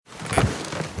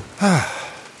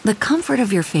The comfort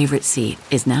of your favorite seat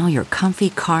is now your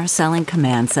comfy car-selling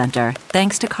command center,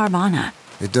 thanks to Carvana.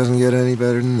 It doesn't get any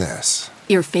better than this.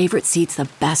 Your favorite seat's the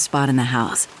best spot in the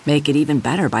house. Make it even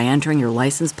better by entering your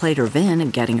license plate or VIN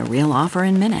and getting a real offer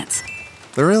in minutes.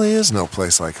 There really is no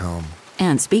place like home.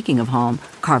 And speaking of home,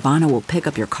 Carvana will pick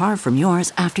up your car from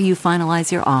yours after you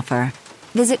finalize your offer.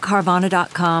 Visit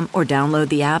Carvana.com or download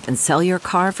the app and sell your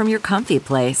car from your comfy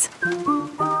place.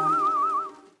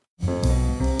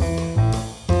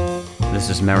 This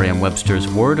is Merriam-Webster's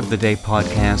Word of the Day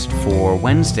podcast for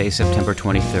Wednesday, September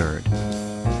 23rd.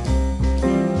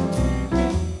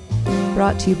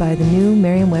 Brought to you by the new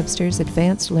Merriam-Webster's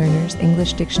Advanced Learners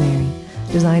English Dictionary,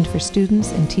 designed for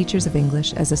students and teachers of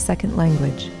English as a second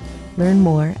language. Learn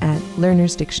more at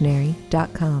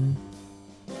learnersdictionary.com.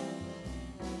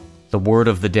 The word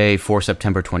of the day for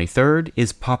September 23rd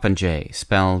is Popinjay,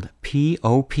 spelled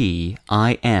Popinjay.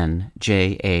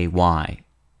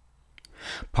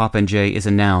 Popinjay is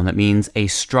a noun that means a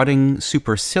strutting,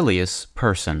 supercilious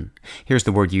person. Here's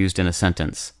the word used in a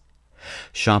sentence.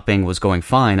 Shopping was going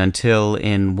fine until,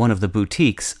 in one of the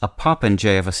boutiques, a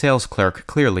popinjay of a sales clerk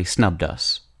clearly snubbed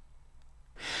us.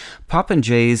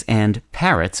 Popinjays and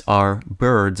parrots are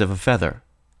birds of a feather.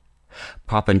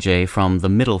 Popinjay, from the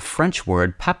Middle French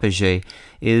word papegai,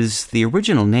 is the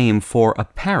original name for a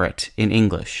parrot in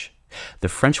English. The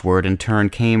French word, in turn,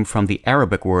 came from the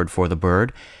Arabic word for the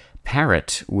bird.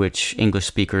 Parrot, which English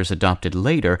speakers adopted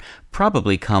later,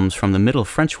 probably comes from the Middle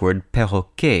French word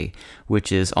perroquet,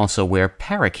 which is also where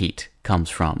parakeet comes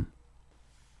from.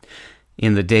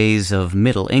 In the days of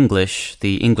Middle English,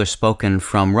 the English spoken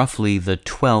from roughly the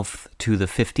 12th to the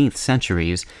 15th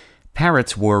centuries,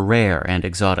 parrots were rare and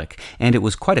exotic, and it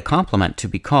was quite a compliment to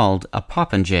be called a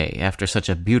popinjay after such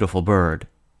a beautiful bird.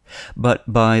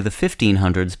 But by the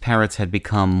 1500s, parrots had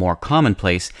become more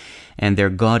commonplace, and their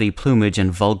gaudy plumage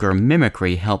and vulgar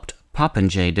mimicry helped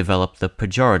Popinjay develop the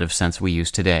pejorative sense we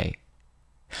use today.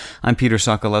 I'm Peter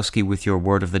Sokolowski with your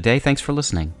Word of the Day. Thanks for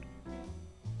listening.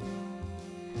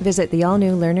 Visit the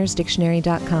all-new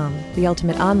learnersdictionary.com, the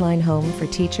ultimate online home for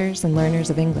teachers and learners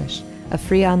of English. A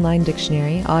free online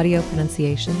dictionary, audio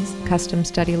pronunciations, custom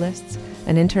study lists,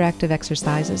 and interactive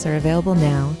exercises are available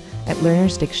now at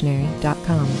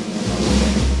learnersdictionary.com.